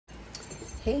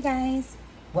Hey guys,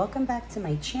 welcome back to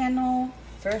my channel.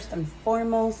 First and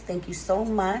foremost, thank you so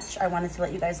much. I wanted to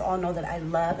let you guys all know that I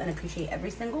love and appreciate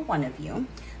every single one of you.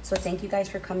 So thank you guys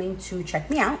for coming to check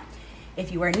me out.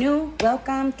 If you are new,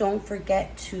 welcome. Don't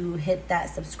forget to hit that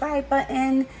subscribe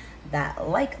button, that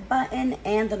like button,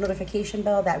 and the notification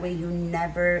bell. That way you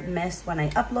never miss when I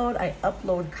upload. I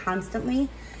upload constantly,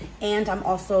 and I'm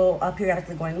also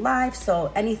periodically going live.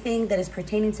 So anything that is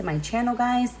pertaining to my channel,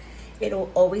 guys,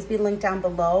 it'll always be linked down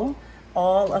below.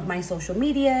 All of my social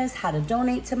medias, how to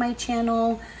donate to my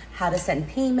channel, how to send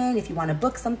payment, if you want to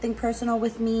book something personal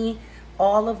with me,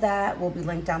 all of that will be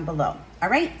linked down below. All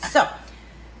right, so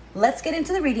let's get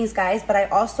into the readings, guys. But I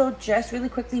also just really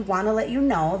quickly want to let you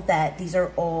know that these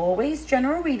are always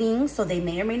general readings, so they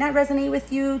may or may not resonate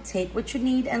with you. Take what you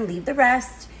need and leave the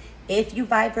rest. If you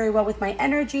vibe very well with my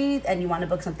energy and you want to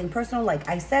book something personal, like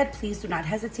I said, please do not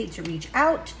hesitate to reach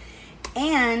out.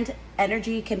 And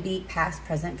energy can be past,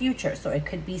 present, future. So it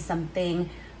could be something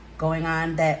going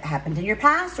on that happened in your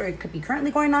past, or it could be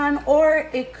currently going on, or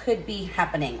it could be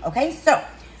happening. Okay, so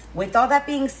with all that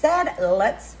being said,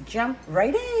 let's jump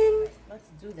right in. Let's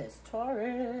do this,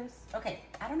 Taurus. Okay,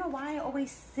 I don't know why I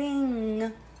always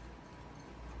sing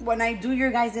when I do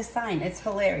your guys' sign. It's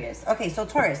hilarious. Okay, so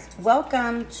Taurus,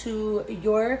 welcome to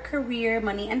your career,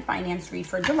 money, and finance read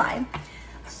for July.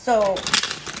 So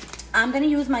I'm going to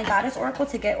use my Goddess Oracle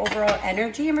to get overall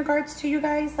energy in regards to you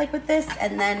guys, like with this.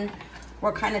 And then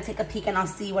we'll kind of take a peek and I'll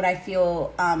see what I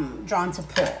feel drawn to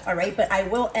pull. All right. But I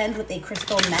will end with a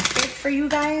crystal message for you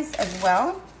guys as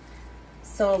well.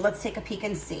 So let's take a peek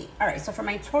and see. All right. So for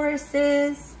my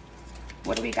Tauruses,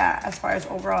 what do we got as far as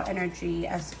overall energy,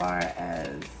 as far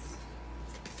as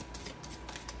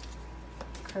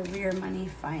career, money,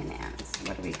 finance?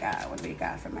 What do we got? What do we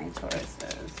got for my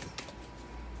Tauruses?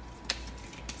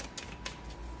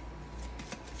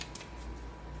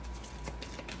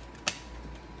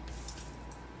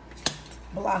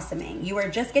 Blossoming. You are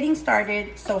just getting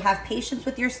started, so have patience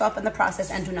with yourself in the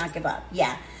process and do not give up.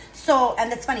 Yeah. So,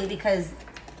 and it's funny because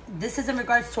this is in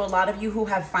regards to a lot of you who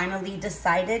have finally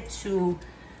decided to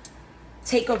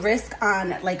take a risk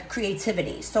on like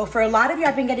creativity. So for a lot of you,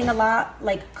 I've been getting a lot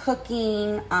like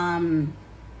cooking,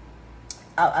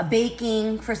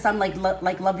 baking, for some like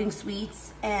loving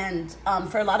sweets, and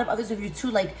for a lot of others of you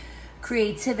too, like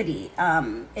creativity.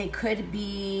 It could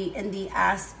be in the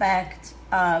aspect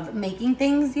of making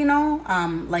things, you know,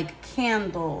 like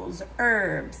candles,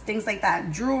 herbs, things like that,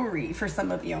 jewelry for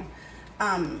some of you.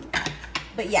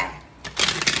 But yeah,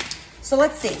 so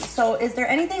let's see. So is there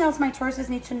anything else my Tauruses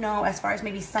need to know as far as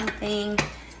maybe something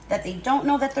that they don't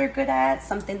know that they're good at,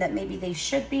 something that maybe they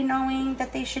should be knowing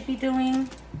that they should be doing?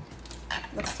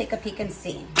 Let's take a peek and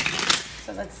see.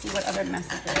 So let's see what other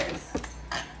messages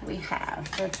we have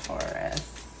for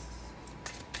Taurus.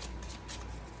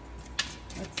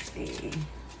 Let's see.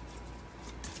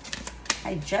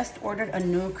 I just ordered a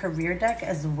new career deck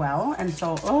as well, and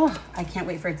so I can't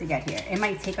wait for it to get here. It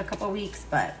might take a couple weeks,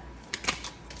 but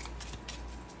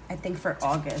I think for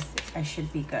August I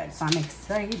should be good, so I'm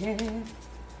excited.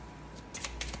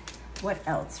 What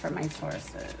else for my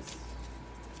Tauruses?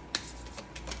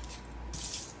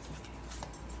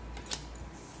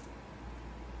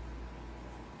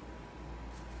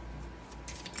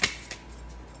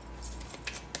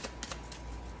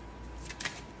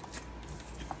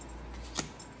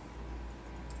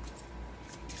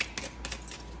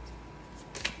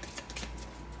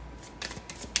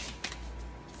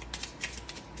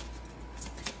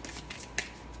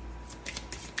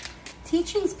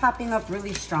 Teaching's popping up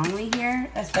really strongly here,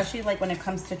 especially like when it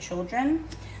comes to children.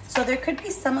 So there could be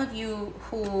some of you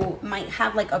who might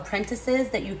have like apprentices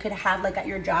that you could have like at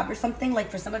your job or something. Like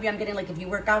for some of you, I'm getting like if you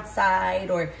work outside,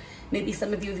 or maybe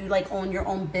some of you, if you like own your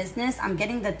own business, I'm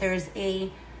getting that there's a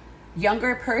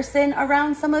younger person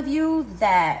around some of you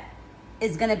that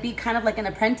is going to be kind of like an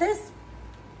apprentice.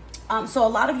 So a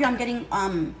lot of you, I'm getting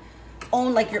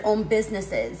own like your own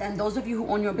businesses, and those of you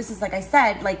who own your business, like I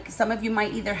said, like some of you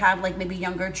might either have like maybe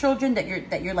younger children that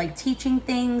you're like teaching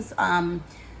things,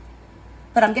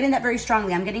 but I'm getting that very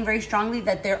strongly. I'm getting very strongly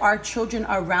that there are children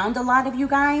around a lot of you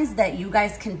guys that you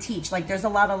guys can teach. Like there's a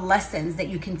lot of lessons that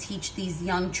you can teach these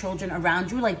young children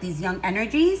around you, like these young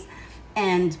energies.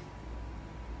 And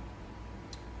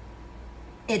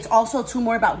it's also too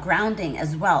more about grounding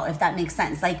as well, if that makes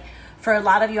sense. Like for a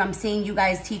lot of you, I'm seeing you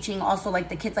guys teaching also like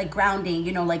the kids like grounding,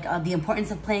 you know, like the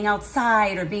importance of playing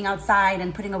outside or being outside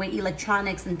and putting away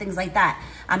electronics and things like that.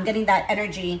 I'm getting that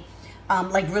energy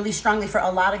like really strongly for a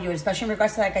lot of you, especially in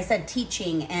regards to, like I said,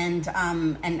 teaching and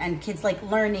kids like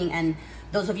learning, and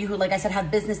those of you who, like I said, have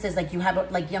businesses, like you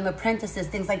have like young apprentices,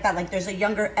 things like that. Like there's a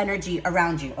younger energy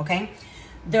around you, okay?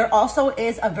 There also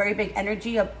is a very big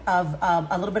energy of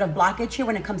a little bit of blockage here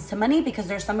when it comes to money, because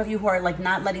there's some of you who are like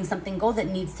not letting something go that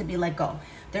needs to be let go.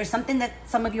 There's something that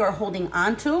some of you are holding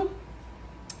on to,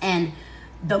 and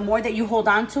the more that you hold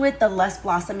on to it, the less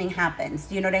blossoming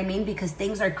happens. You know what I mean? Because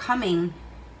things are coming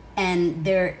and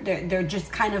they're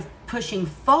just kind of pushing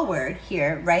forward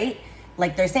here, right?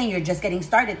 Like they're saying, you're just getting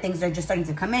started. Things are just starting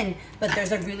to come in, but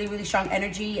there's a really, really strong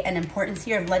energy and importance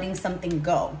here of letting something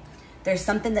go. There's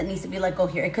something that needs to be let go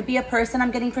here. It could be a person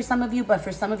I'm getting for some of you, but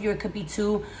for some of you, it could be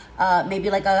two, maybe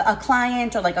like a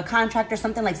client or like a contract or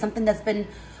something, like something that's been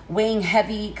weighing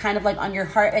heavy kind of like on your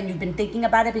heart, and you've been thinking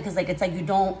about it because like it's like you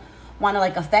don't want to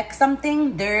like affect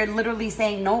something. They're literally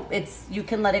saying, nope, you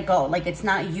can let it go. Like it's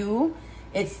not you.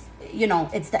 It's, you know,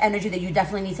 it's the energy that you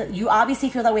definitely need to, you obviously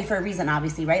feel that way for a reason,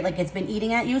 obviously, right? Like it's been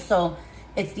eating at you. So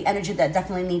it's the energy that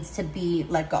definitely needs to be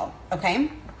let go. Okay.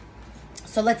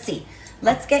 So let's see.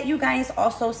 Let's get you guys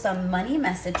also some money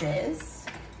messages.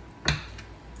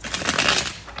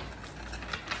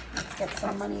 Let's get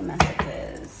some money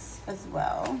messages as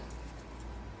well.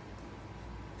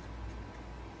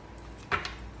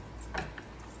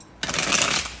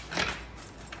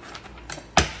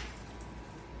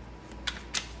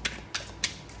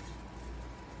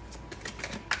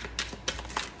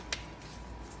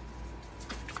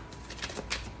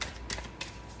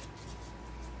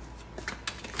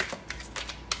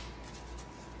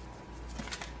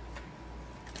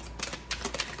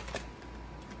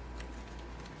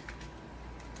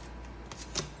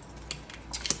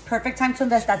 Perfect time to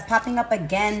invest. That's popping up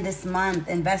again this month.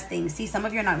 Investing. See, some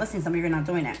of you are not listening. Some of you are not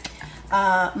doing it.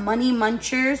 Money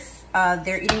munchers.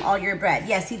 They're eating all your bread.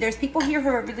 Yeah, see, there's people here who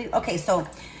are really... Okay, so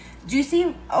do you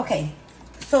see... Okay,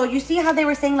 so you see how they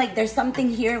were saying, like, there's something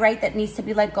here, right, that needs to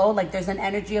be let go? Like, there's an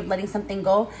energy of letting something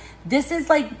go. This is,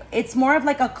 like, it's more of,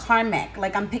 like, a karmic.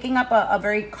 Like, I'm picking up a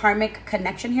very karmic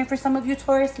connection here for some of you,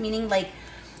 Taurus, meaning, like,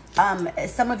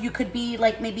 some of you could be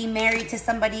like maybe married to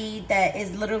somebody that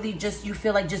is literally just, you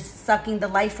feel like just sucking the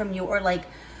life from you, or like,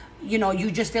 you know,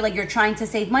 you just feel like you're trying to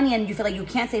save money and you feel like you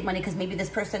can't save money because maybe this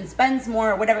person spends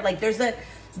more or whatever. Like there's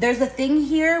a thing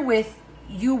here with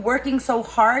you working so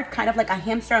hard, kind of like a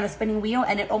hamster on a spinning wheel,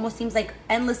 and it almost seems like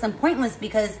endless and pointless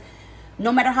because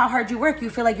no matter how hard you work, you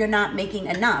feel like you're not making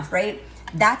enough, right?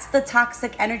 That's the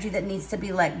toxic energy that needs to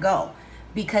be let go.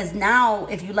 Because now,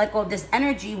 if you let go of this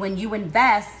energy, when you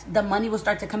invest, the money will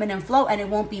start to come in and flow and it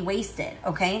won't be wasted,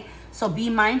 okay? So be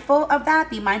mindful of that.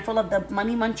 Be mindful of the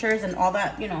money munchers and all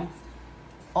that, you know,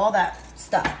 all that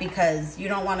stuff, because you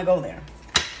don't want to go there.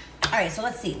 All right, so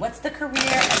let's see. What's the career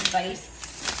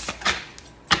advice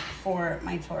for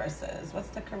my Tauruses? What's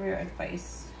the career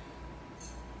advice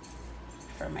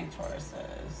for my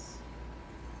Tauruses?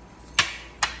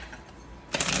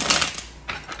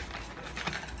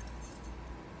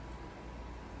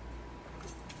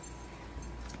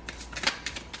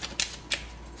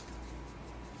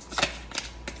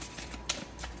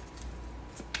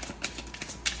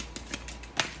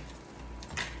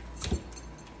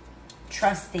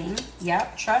 Trusting.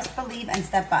 Yep. Trust, believe, and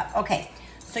step up. Okay.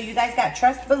 So you guys got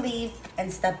trust, believe,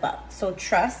 and step up. So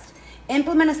trust.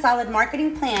 Implement a solid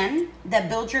marketing plan that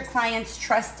builds your clients'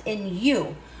 trust in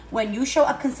you. When you show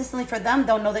up consistently for them,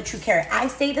 they'll know that you care. I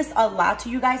say this a lot to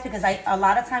you guys because a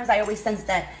lot of times I always sense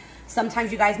that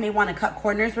sometimes you guys may want to cut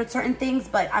corners with certain things,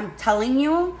 but I'm telling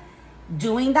you,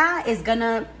 doing that is going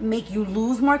to make you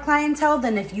lose more clientele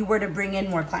than if you were to bring in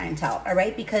more clientele. All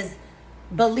right? Because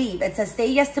believe. It says, say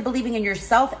yes to believing in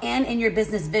yourself and in your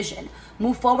business vision.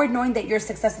 Move forward knowing that your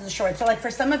success is assured. So like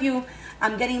for some of you,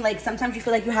 I'm getting like, sometimes you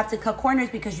feel like you have to cut corners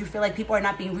because you feel like people are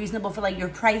not being reasonable for like your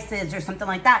prices or something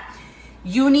like that.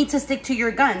 You need to stick to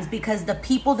your guns, because the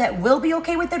people that will be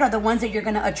okay with it are the ones that you're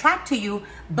going to attract to you,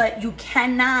 but you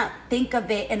cannot think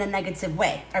of it in a negative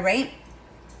way. All right.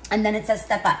 And then it says,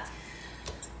 step up.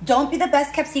 Don't be the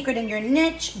best kept secret in your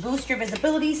niche. Boost your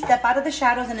visibility. Step out of the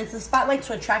shadows and into the spotlight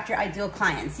to attract your ideal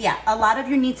clients. Yeah, a lot of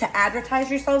you need to advertise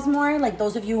yourselves more. Like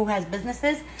those of you who has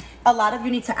businesses, a lot of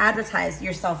you need to advertise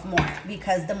yourself more,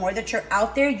 because the more that you're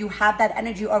out there, you have that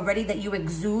energy already that you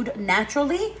exude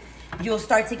naturally. You'll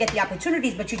start to get the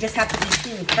opportunities, but you just have to be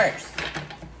seen first.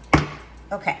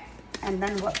 Okay, and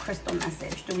then what crystal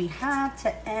message do we have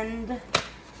to end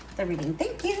the reading?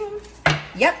 Thank you.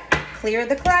 Yep, clear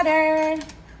the clutter.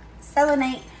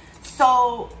 Selenite.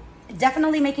 So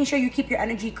definitely making sure you keep your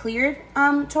energy cleared,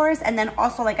 Taurus. And then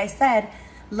also, like I said,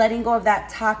 letting go of that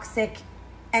toxic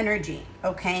energy,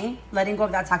 okay? Letting go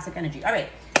of that toxic energy. All right,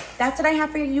 that's what I have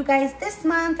for you guys this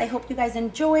month. I hope you guys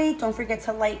enjoyed. Don't forget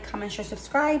to like, comment, share,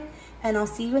 subscribe, and I'll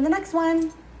see you in the next one.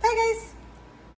 Bye, guys.